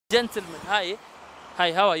Gentlemen, hi.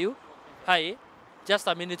 Hi, how are you? Hi. Just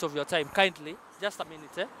a minute of your time, kindly. Just a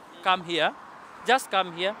minute, eh? Come here. Just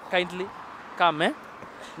come here, kindly. Come, eh?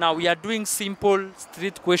 Now we are doing simple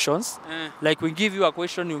street questions. Like we give you a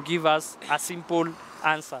question, you give us a simple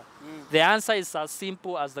answer. The answer is as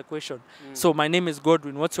simple as the question. So my name is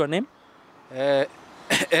Godwin. What's your name?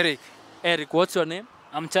 Eric. Eric, what's your name?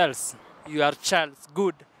 I'm Charles. You are Charles.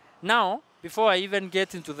 Good. Now, before I even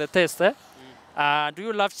get into the test, do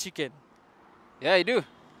you love chicken? Yeah, I do.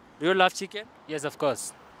 Do you love chicken? Yes, of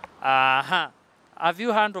course. Have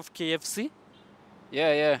you heard of KFC?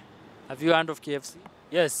 Yeah. Have you heard of KFC?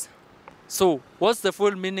 Yes. So, what's the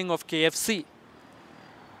full meaning of KFC?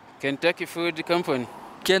 Kentucky Food Company.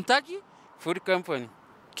 Kentucky? Food Company.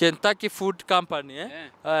 Kentucky Food Company, eh?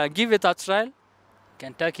 Yeah. Give it a try.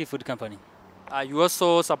 Kentucky Food Company. You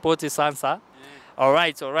also support his answer? Yeah. All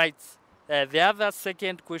right. The other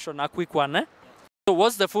second question, a quick one, eh? So,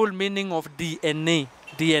 what's the full meaning of DNA?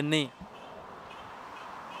 DNA.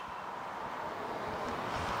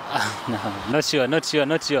 No, not sure. Not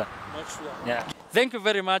sure. Yeah. Thank you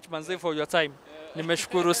very much, Manze, for your time.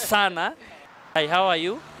 Nimeshukuru sana. Hi, how are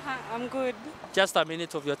you? Hi, I'm good. Just a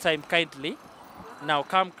minute of your time, kindly. Now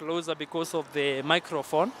come closer because of the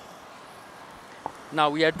microphone. Now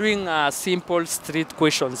we are doing simple street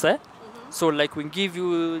questions, eh? So like we give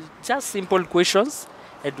you just simple questions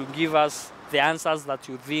and you give us the answers that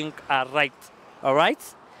you think are right. All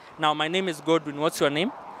right? Now my name is Godwin. What's your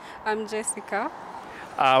name? I'm Jessica.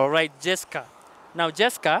 All right, Jessica. Now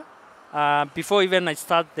Jessica, before even I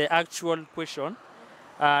start the actual question,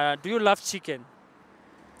 do you love chicken?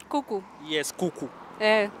 Kuku. Yes, kuku.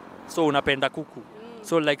 So unapenda kuku.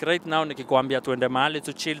 So like right now nikikwambia tuende mahali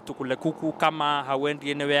to chill tukule kuku kama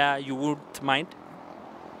hauendi anywhere you wouldn't mind?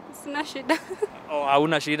 Sina shida. Oh,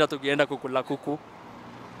 hauna shida tukienda kukula kuku.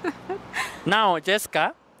 Now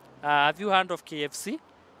Jessica, have you heard of KFC?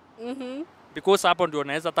 Because hapo ndio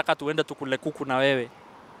naweza taka tuende tukule kuku na wewe.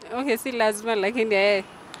 Okay, si lazima lakini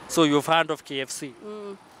So you've heard of KFC?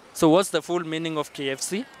 So what's the full meaning of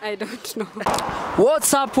KFC? I don't know.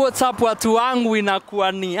 What's up watu wangu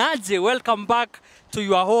inakuwa ni aje? Welcome back to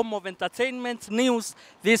your home of entertainment news.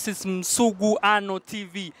 This is Msugu Ano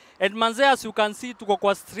TV. And manze, as you can see, tuko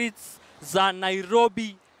kwa streets za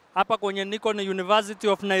Nairobi. Hapa kwenye niko na University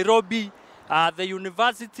of Nairobi. The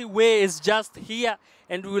university way is just here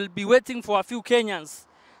and we will be waiting for a few Kenyans.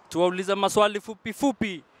 Tuwauliza maswali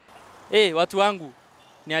fupi. Watu wangu,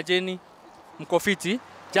 ni ajeni? Mko fiti?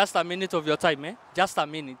 Just a minute of your time, eh? Just a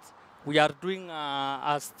minute. We are doing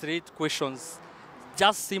a straight questions.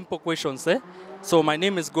 Just simple questions, eh? So my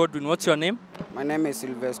name is Godwin. What's your name? My name is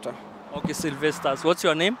Sylvester. Okay, Sylvester. What's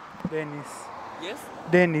your name? Dennis. Yes?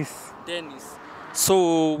 Dennis.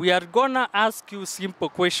 So we are gonna ask you simple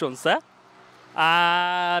questions, eh?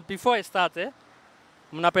 Before I start,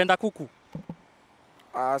 mnapenda kuku?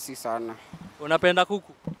 Si sana. Unapenda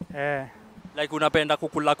kuku? Like unapenda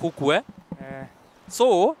kukula kuku, eh?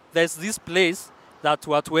 So there's this place that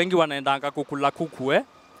watu wengi wanaendanga kukula kuku, eh?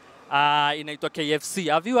 Inaitwa KFC.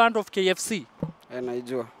 Have you heard of KFC?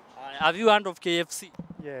 Naijua. Have you heard of KFC?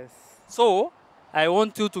 Yes. So I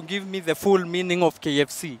want you to give me the full meaning of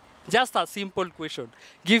KFC. Just a simple question.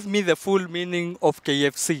 Give me the full meaning of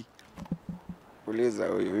KFC. Uliza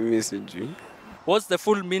huyu, mimi sijui. What's the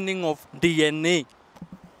full meaning of DNA?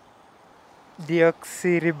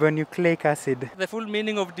 Deoxyribonucleic acid. The full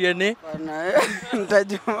meaning of DNA?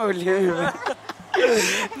 Nitajua uliza.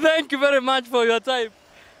 Thank you very much for your time.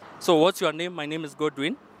 So what's your name? My name is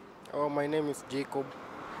Godwin. Oh, my name is Jacob.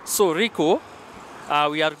 So Rico,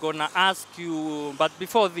 we are gonna ask you, but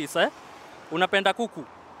before this, unapenda kuku?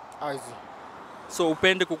 Azi. So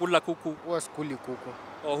upende kukula kuku? Huwa sikuli kuku.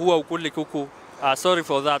 Or huwa ukuli kuku? Sorry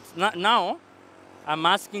for that. Now, I'm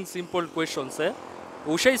asking simple questions, eh?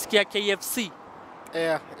 Ushaisikia KFC?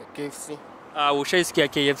 Yeah, KFC. Ushaisikia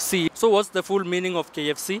KFC. So what's the full meaning of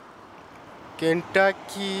KFC?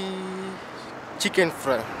 Kentucky chicken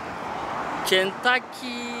fry.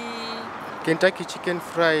 Kentucky chicken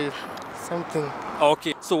fry, something.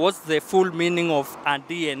 Okay, so what's the full meaning of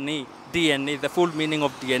DNA? DNA, the full meaning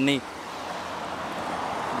of DNA.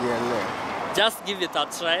 Yeah. Just give it a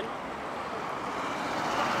try.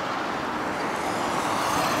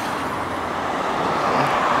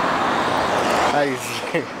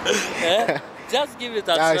 Just give it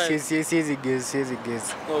a try. Siwezi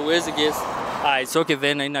guess. No, huwezi guess. It's okay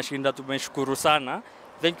then, haina shinda, tumeshukuru sana.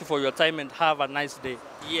 Thank you for your time and have a nice day.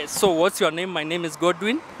 Yes, so what's your name? My name is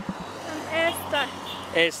Godwin. I'm Esther.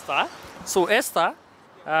 Esther. So Esther,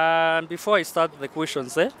 before I start the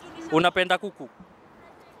questions, unapenda kuku?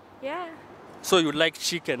 Yeah. So you like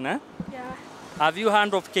chicken, eh? Yeah. Have you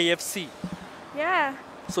heard of KFC? Yeah.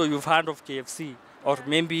 So you've heard of KFC, or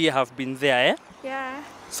maybe you have been there, eh? Yeah.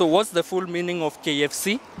 So what's the full meaning of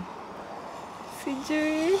KFC?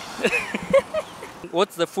 Sijui.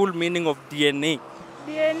 What's the full meaning of DNA?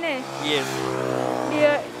 DNA. Yes.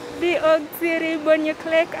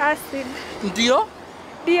 Deoxyribonucleic acid. Dio?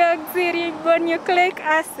 Deoxyribonucleic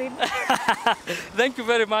acid. Thank you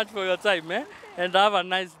very much for your time, eh? And have a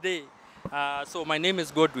nice day. So my name is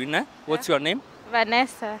Godwin, eh? What's your name?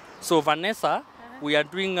 Vanessa. So Vanessa, we are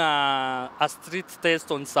doing a street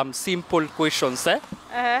test on some simple questions, eh?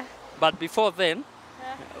 But before then,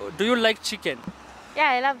 do you like chicken? Yeah,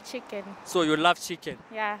 I love chicken. So you love chicken.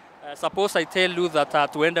 Yeah. Suppose I tell you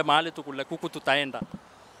that tuende mahali tukule kuku tutaenda.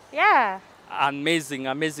 Yeah. Amazing,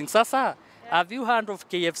 amazing. Sasa, have you heard of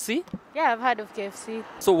KFC? Yeah, I've heard of KFC.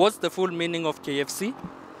 So what's the full meaning of KFC?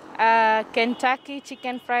 Kentucky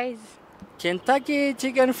chicken fries. Kentucky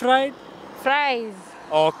chicken fried? Fries.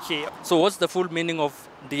 Okay. So what's the full meaning of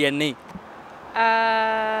DNA?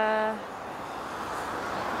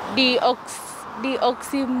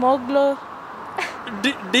 Deoxymoglo.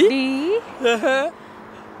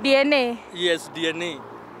 DNA. Yes, DNA.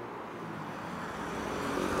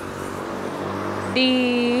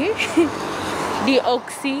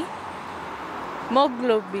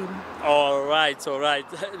 Deoxymoglobin. All right, all right.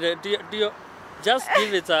 Do you just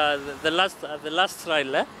give it the last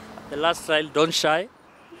trial, eh? The last trial. Don't shy.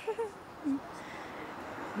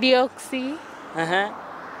 Deoxy. Uh-huh.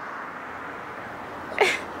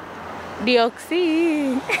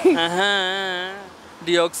 Deoxy. Uh-huh.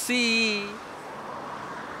 Deoxy.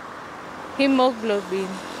 Hemoglobin.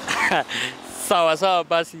 Sawa sawa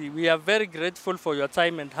basi. We are very grateful for your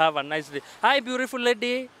time and have a nice day. Hi, beautiful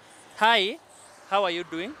lady. Hi. How are you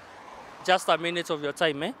doing? Just a minute of your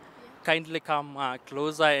time, eh? Yeah. Kindly come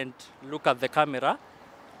closer and look at the camera.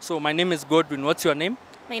 So my name is Godwin. What's your name?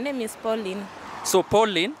 My name is Pauline. So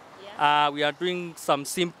Pauline, we are doing some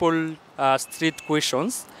simple street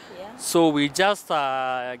questions. Yeah. So we just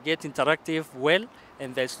get interactive well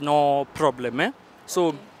and there's no problem, eh?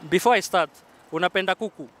 So before I start, unapenda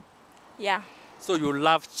kuku? Yeah. So you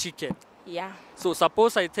love chicken? Yeah. So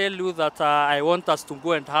suppose I tell you that I want us to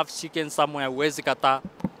go and have chicken somewhere, huwezi kataa?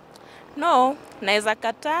 No, naeza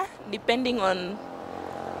kataa depending on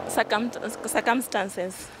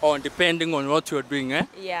circumstances. Or depending on what you're doing, eh?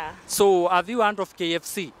 Yeah. So have you heard of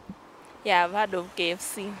KFC? Yeah, I've heard of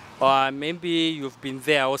KFC. Or maybe you've been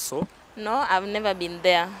there also? No, I've never been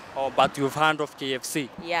there. Oh, but you've heard of KFC?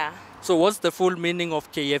 Yeah. So what's the full meaning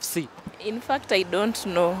of KFC? In fact, I don't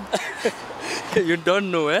know. You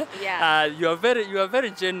don't know, eh? Yeah. You are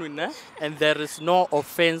very genuine, eh? And there is no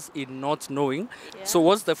offense in not knowing. Yeah. So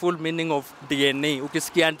what's the full meaning of DNA?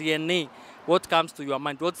 Ukisikia DNA, what comes to your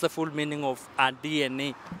mind? What's the full meaning of a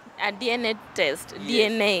DNA? A DNA test.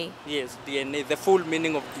 Yes. DNA. Yes, DNA. The full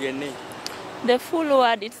meaning of DNA. The full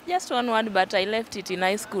word, it's just one word, but I left it in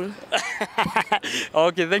high school.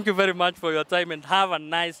 Okay, thank you very much for your time and have a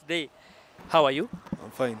nice day. How are you?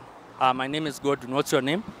 I'm fine. My name is Gordon. What's your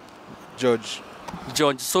name? George.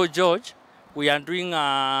 George. So George, we are doing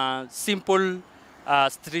simple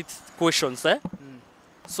street questions, eh?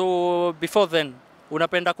 So before then,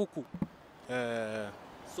 unapenda kuku?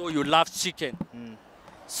 So you love chicken.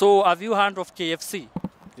 So have you heard of KFC?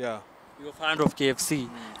 Yeah. You've heard of KFC,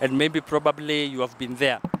 and maybe probably you have been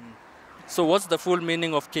there. So what's the full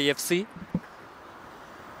meaning of KFC?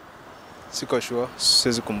 Siko sure.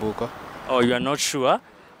 Siwezi kumbuka. Oh, you are not sure?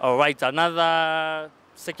 All right, another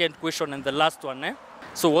second question and the last one, eh?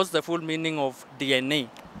 So what's the full meaning of DNA?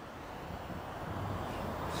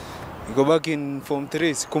 You go back in Form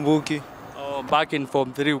 3, sikumbuki. Oh, back in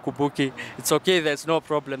Form 3, ukubuki. It's okay, there's no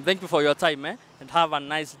problem. Thank you for your time, eh? And have a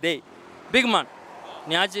nice day. Big man,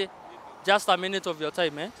 ni aje? Just a minute of your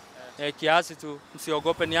time, eh? Kiasi tu,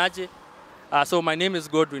 msiogope ni aje? So my name is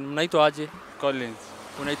Godwin. Mnaitwa aje? Collins.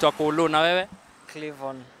 Unaitwa Kolo, na wewe?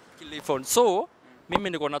 Cleavon. Clifford. So, mimi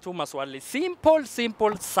niko na tu maswali simple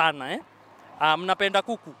sana, eh? Mnapenda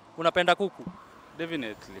kuku? Unapenda kuku?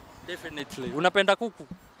 Definitely. Unapenda kuku?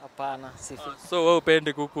 Hapana, sifi. So wewe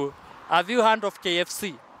upende kuku. Have you heard of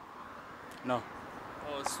KFC? No.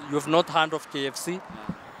 Oh, so you've not heard of KFC? No.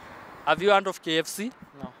 Have you heard of KFC?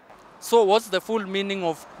 No. So what's the full meaning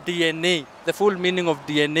of DNA? The full meaning of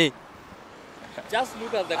DNA? Just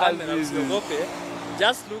look at the camera. Usiogope.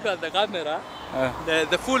 Just look at the camera.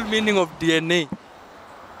 The full meaning of DNA.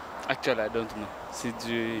 Actually, I don't know.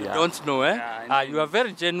 You don't know, eh? Yeah, You are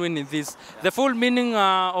very genuine in this. Yeah. The full meaning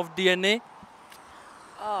of DNA?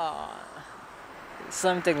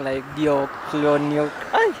 Something like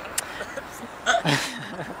deoxyribonucleic.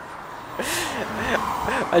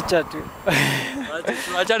 Acha tu.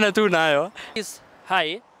 Wachana tu nayo.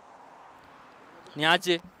 Hi.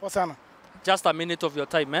 Niaje. Poa sana. Just a minute of your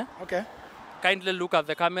time, eh? Okay. Kindly look at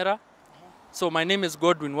the camera. So my name is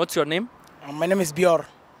Godwin. What's your name? My name is Bior.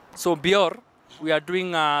 So Bior, we are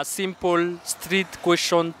doing a simple street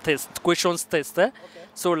questions test. Eh?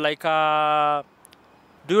 So like,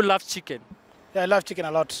 do you love chicken? Yeah, I love chicken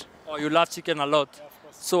a lot. Or you love chicken a lot?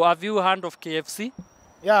 So have you heard of KFC?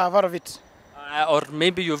 Yeah, I've heard of it. Or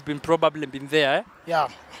maybe you've probably been there. Eh? Yeah.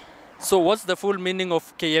 So what's the full meaning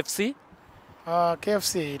of KFC?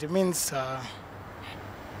 KFC, it means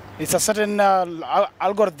it's a certain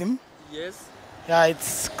algorithm. Yes. Yeah, it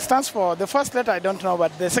stands for, the first letter I don't know,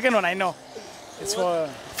 but the second one I know. It's for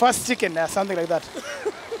first chicken, something like that.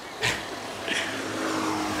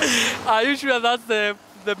 Are you sure that's the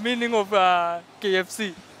meaning of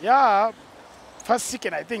KFC? Yeah, first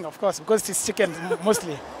chicken, I think, of course, because it's chicken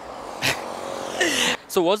mostly.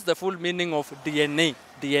 So what's the full meaning of DNA?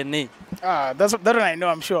 DNA. That one I know,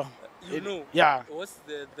 I'm sure. You know? Yeah. What's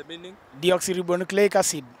the meaning? Deoxyribonucleic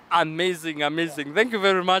acid. Amazing, amazing. Thank you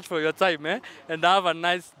very much for your time, eh? And have a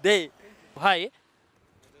nice day. Hi.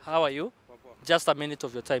 How are you? Just a minute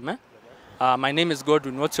of your time, eh? My name is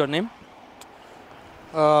Godwin. What's your name?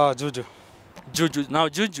 Juju. Juju. Now,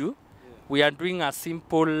 Juju, we are doing a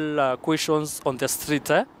simple questions on the street,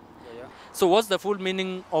 eh? So what's the full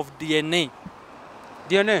meaning of DNA?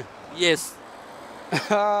 DNA? Yes.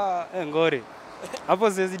 Ngori.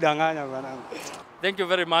 Hapo siwezi danganya bwanangu. Thank you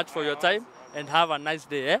very much for your time and have a nice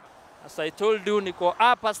day, eh? As I told you, niko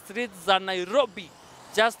hapa streets za Nairobi,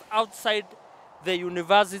 just outside the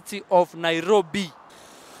University of Nairobi.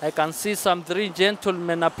 I can see some 3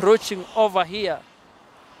 gentlemen approaching over here.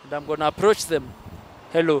 And I'm gonna approach them.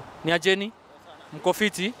 Hello, ni ajeni? Mko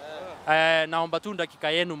fiti? Naomba tu dakika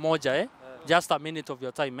yenu moja, eh? Just a minute of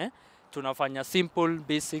your time, eh? Tunafanya simple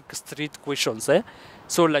basic street questions, eh?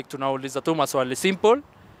 So like tunauliza tu maswali simple,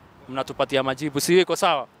 mnatupatia majibu. Si iko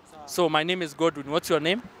sawa? So my name is Godwin. What's your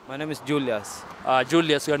name? My name is Julius.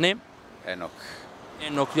 Julius, your name? Enoch.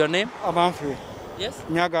 Enoch, your name? I'm Humphrey. Yes?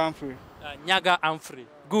 Nyaga Humphrey. Nyaga Humphrey.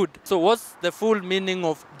 Good. So what's the full meaning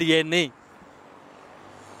of DNA?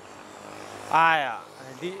 Aya,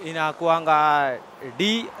 inakuanga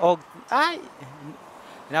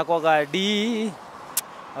inakuanga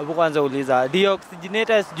hapo kwanza uliza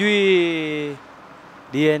deoxygenated sijui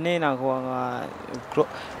DNA inakuanga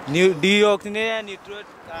deoxygenated nitric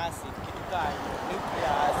acid kitu gani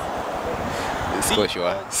nucleic acid. Siko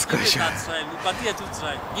sure. Nipatie tu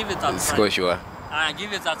try. Give it a try. Siko sure.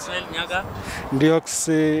 Give it a try, Nyaga.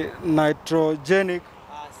 Deoxynitrogenic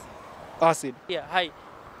acid. Yeah, hi.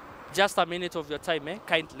 Just a minute of your time, eh?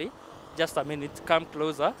 Kindly. Just a minute. Come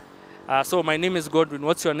closer. So my name is Godwin.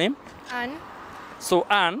 What's your name? Anne. So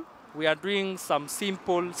Anne, we are doing some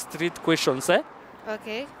simple street questions, eh?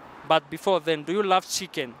 Okay. But before then, do you love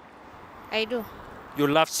chicken? I do. You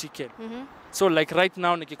love chicken. So like right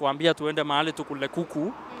now, nikikwambia tuende mahali tukule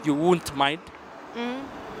kuku, you won't mind.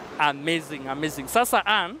 Amazing, amazing. Sasa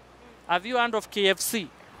Anne, have you heard of KFC?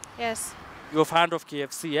 Yes. You've heard of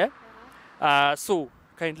KFC, eh? So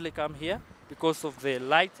kindly come here because of the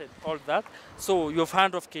light and all that. So you've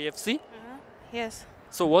heard of KFC? Yes.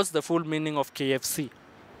 So what's the full meaning of KFC?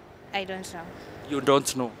 I don't know. You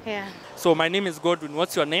don't know. Yeah. So my name is Godwin.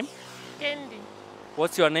 What's your name? Candy.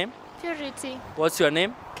 What's your name? Purity. What's your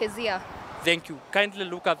name? Kezia. Thank you. Kindly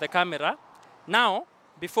look at the camera. Now,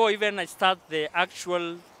 before even I start the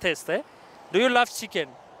actual test, do you love chicken?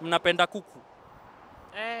 Mnapenda kuku?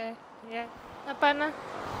 Yeah. Hapana.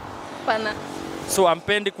 Hapana. So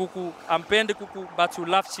ampendi kuku, but you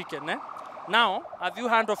love chicken, eh? Now, have you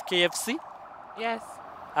heard of KFC? Yes.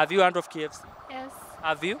 Have you heard of KFC? Yes.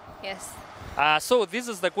 Have you? Yes. So this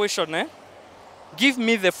is the question, eh? Give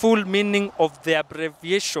me the full meaning of the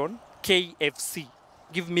abbreviation KFC.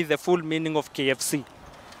 Give me the full meaning of KFC.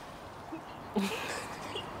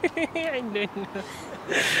 I don't know.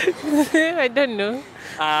 I don't know.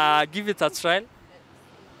 Give it a try.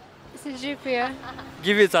 Sijui pia.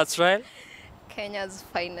 Give it a try. Kenya's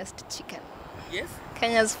finest chicken. Yes?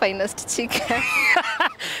 Kenya's finest chicken.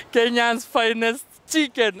 Kenya's finest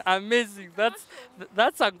chicken. Amazing.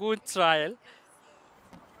 That's a good trial.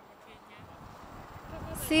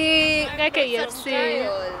 See, KFC.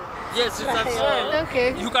 Yes, it's a trial.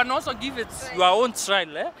 Okay. You can also give it your own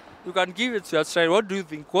trial, eh? You can give it your trial. What do you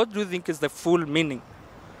think? What do you think is the full meaning?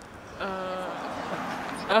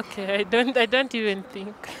 Okay, I don't even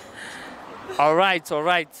think. All right.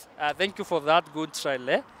 Thank you for that good trial,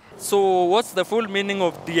 eh? So what's the full meaning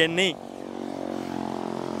of DNA?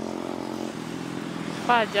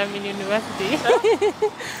 German University.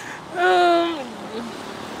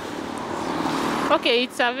 Okay,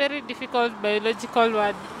 it's a very difficult biological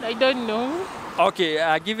word. I don't know.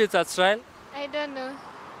 Okay, give it a try. I don't know.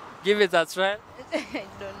 Give it a try. I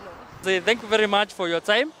don't know. Say thank you very much for your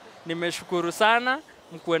time. Nimeshukuru sana.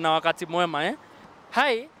 Mkuwe na wakati mwema eh.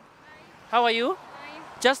 Hi. How are you?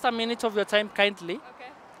 Just a minute of your time kindly.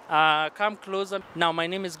 Okay. Come closer. Now my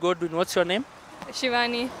name is Godwin. What's your name?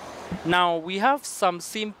 Shivani. Now we have some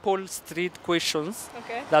simple street questions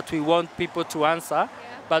Okay. that we want people to answer.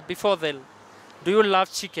 But before then, do you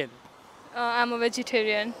love chicken? I'm a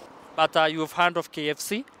vegetarian. But you've heard of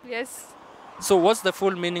KFC? Yes. So what's the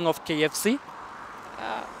full meaning of KFC?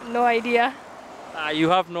 No idea. You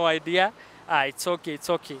have no idea? It's okay, it's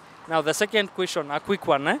okay. Now the second question, a quick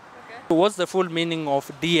one. Eh? So what's the full meaning of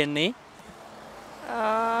DNA?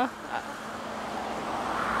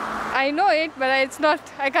 I know it, but it's not.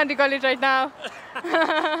 I can't recall it right now. You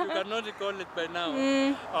cannot recall it by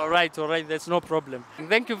now. All right, there's no problem.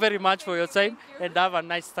 Thank you very much for your time and have a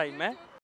nice time. Eh?